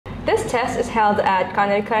This test is held at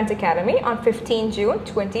Kanjirakadans Academy on 15 June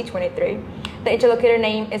 2023. The interlocutor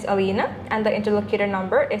name is Alina and the interlocutor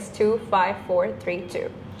number is 25432.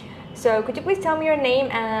 So could you please tell me your name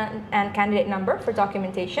and candidate number for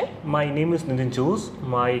documentation? My name is Nitin Jose.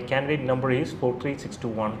 My candidate number is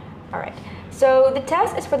 43621. Alright. So the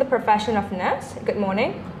test is for the profession of nurse. Good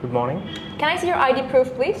morning. Good morning. Can I see your ID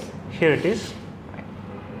proof, please? Here it is.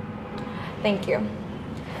 Thank you.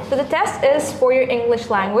 So the test is for your English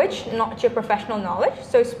language, not your professional knowledge,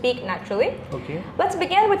 so speak naturally. Okay. Let's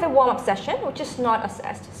begin with a warm-up session, which is not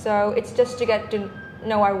assessed, so it's just to get to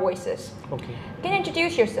know our voices. Okay. Can you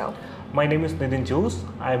introduce yourself? My name is Nitin Jose.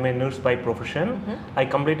 I am a nurse by profession. I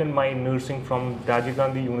completed my nursing from Rajiv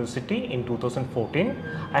Gandhi University in 2014.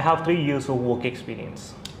 I have 3 years of work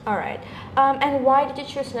experience. Alright. And why did you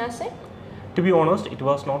choose nursing? To be honest, it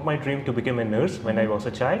was not my dream to become a nurse when I was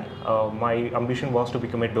a child. My ambition was to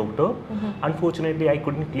become a doctor. Unfortunately, I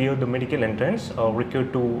couldn't clear the medical entrance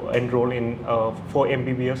required to enroll in for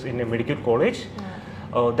MBBS in a medical college.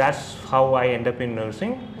 That's how I end up in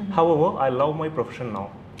nursing. However, I love my profession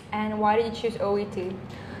now. And why did you choose OET?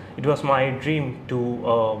 It was my dream to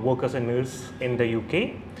work as a nurse in the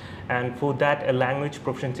UK. And for that, a language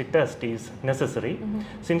proficiency test is necessary.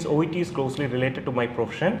 Since OET is closely related to my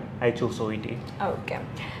profession, I chose OET. Okay.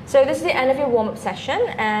 So this is the end of your warm-up session,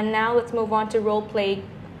 and now let's move on to role play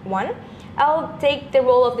 1. I'll take the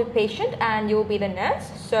role of the patient and you'll be the nurse.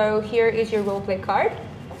 So here is your role play card.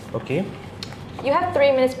 Okay. You have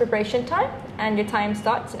 3 minutes preparation time and your time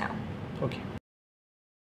starts now. Okay.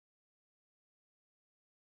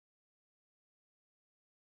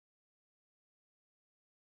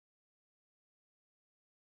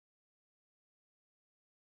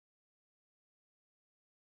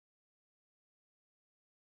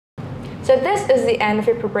 So this is the end of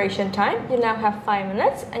your preparation time. You now have 5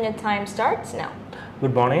 minutes and your time starts now.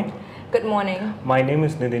 Good morning. Good morning. My name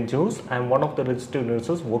is Nitin Jose. I am one of the registered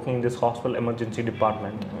nurses working in this hospital emergency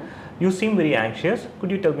department. You seem very anxious.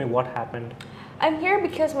 Could you tell me what happened? I'm here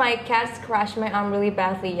because my cat scratched my arm really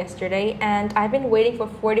badly yesterday and I've been waiting for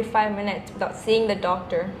 45 minutes without seeing the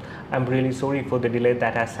doctor. I'm really sorry for the delay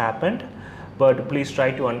that has happened. But please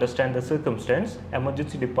try to understand the circumstance.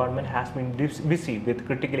 Emergency department has been busy with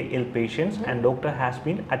critically ill patients and doctor has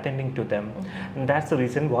been attending to them. And that's the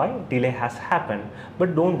reason why delay has happened.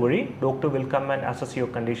 But don't worry, doctor will come and assess your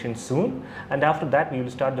condition soon. And after that, we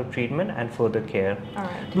will start the treatment and further care.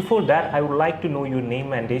 Alright. Before that, I would like to know your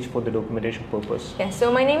name and age for the documentation purpose. Yes,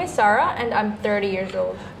 so my name is Sarah and I'm 30 years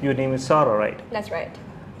old. Your name is Sarah, right? That's right.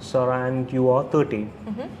 Sarah, and you are 30.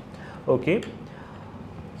 Okay.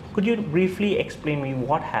 Could you briefly explain me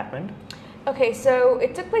what happened? Okay, so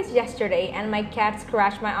it took place yesterday and my cat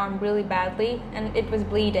scratched my arm really badly and it was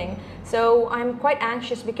bleeding. So I'm quite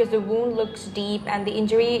anxious because the wound looks deep and the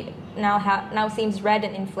injury now seems red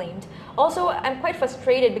and inflamed. Also, I'm quite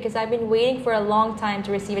frustrated because I've been waiting for a long time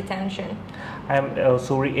to receive attention. I'm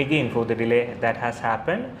sorry again for the delay that has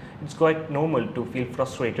happened. It's quite normal to feel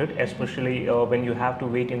frustrated, especially when you have to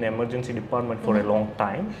wait in the emergency department for a long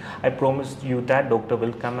time. I promised you that doctor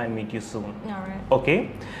will come and meet you soon. Alright.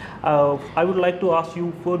 Okay. I would like to ask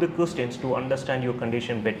you further questions to understand your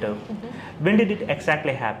condition better. When did it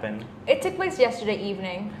exactly happen? It took place yesterday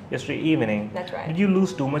evening. Yesterday evening? That's right. Did you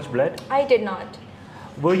lose too much blood? I did not.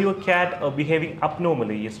 Were your cat behaving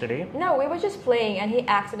abnormally yesterday? No, we were just playing and he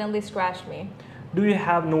accidentally scratched me. Do you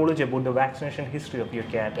have knowledge about the vaccination history of your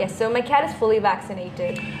cat? Yes, so my cat is fully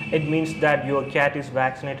vaccinated. It means that your cat is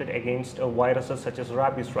vaccinated against viruses such as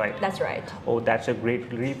rabies, right? That's right. Oh, that's a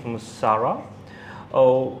great relief, Ms. Sarah.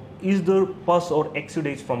 Is there pus or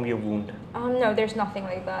exudates from your wound? No, there's nothing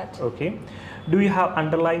like that. Okay. Do you have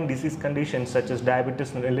underlying disease conditions such as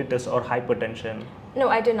diabetes mellitus or hypertension? No,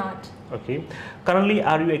 I do not. Okay. Currently,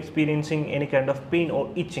 are you experiencing any kind of pain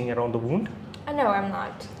or itching around the wound? No, I'm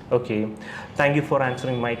not. Okay. Thank you for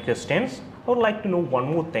answering my questions. I would like to know one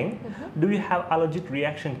more thing. Do you have allergic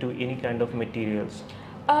reaction to any kind of materials?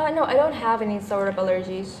 No, I don't have any sort of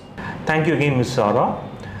allergies. Thank you again, Ms. Sarah.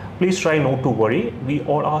 Please try not to worry. We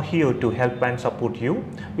all are here to help and support you.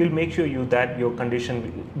 We'll make sure that your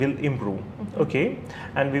condition will improve. Okay?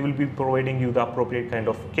 And we will be providing you the appropriate kind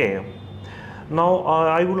of care. Now,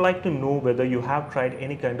 I would like to know whether you have tried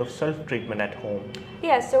any kind of self-treatment at home.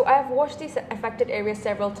 Yeah, so I've washed these affected areas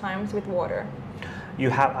several times with water.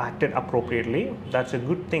 You have acted appropriately. That's a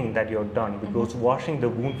good thing that you've done, because washing the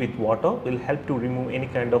wound with water will help to remove any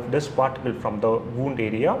kind of dust particle from the wound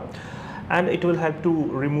area. and it will help to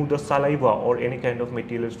remove the saliva or any kind of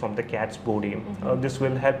materials from the cat's body. This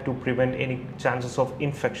will help to prevent any chances of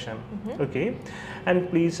infection. Okay, and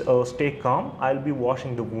please stay calm. I'll be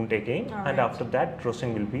washing the wound again, and after that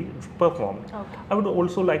dressing will be performed. I would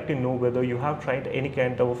also like to know whether you have tried any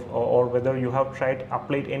kind of or whether you have tried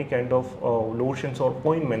applied any kind of lotions or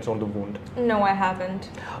ointments on the wound. No, I haven't.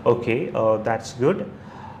 Okay, that's good.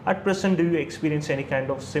 At present, do you experience any kind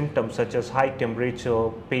of symptoms such as high temperature,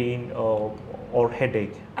 pain, or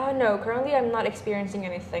headache? No, currently I'm not experiencing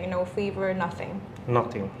anything. No fever, nothing.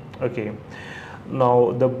 Nothing. Okay.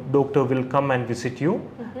 Now the doctor will come and visit you,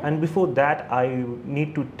 and before that I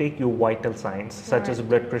need to take your vital signs such as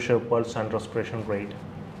blood pressure, pulse, and respiration rate.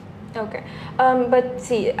 Okay, but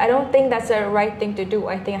see, I don't think that's the right thing to do.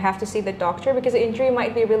 I think I have to see the doctor because the injury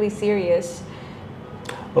might be really serious.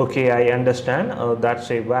 Okay, I understand. That's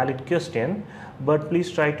a valid question, but please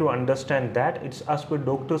try to understand that it's as per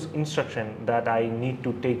doctor's instruction that I need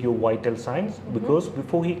to take your vital signs, because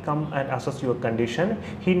before he come and assess your condition,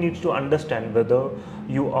 he needs to understand whether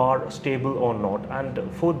you are stable or not, and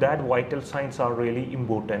for that vital signs are really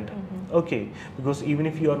important. Okay, because even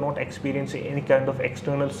if you are not experiencing any kind of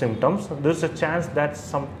external symptoms, there's a chance that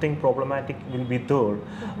something problematic will be there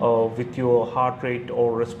with your heart rate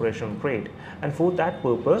or respiration rate, and for that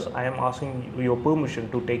purpose I am asking your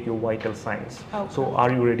permission to take your vital signs. So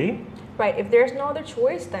are you ready? Right, if there's no other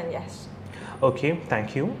choice, then yes. Okay,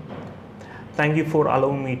 thank you. Thank you for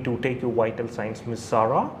allowing me to take your vital signs, Miss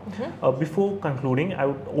Sarah. Before concluding, I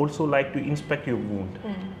would also like to inspect your wound.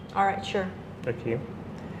 All right, sure. Okay.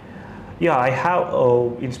 Yeah, I have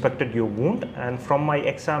inspected your wound, and from my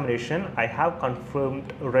examination, I have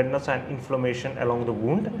confirmed redness and inflammation along the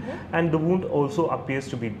wound, and the wound also appears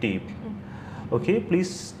to be deep. Okay, please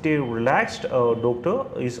stay relaxed. Doctor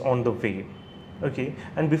is on the way. Okay,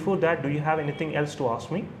 and before that, do you have anything else to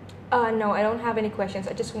ask me? No, I don't have any questions.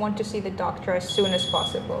 I just want to see the doctor as soon as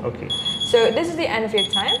possible. Okay. So this is the end of your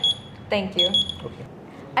time. Thank you. Okay.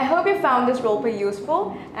 I hope you found this roleplay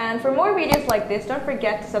useful, and for more videos like this, don't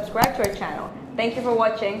forget to subscribe to our channel. Thank you for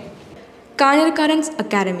watching. Kanjirakadans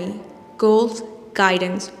Academy. Goals,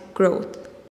 Guidance, Growth.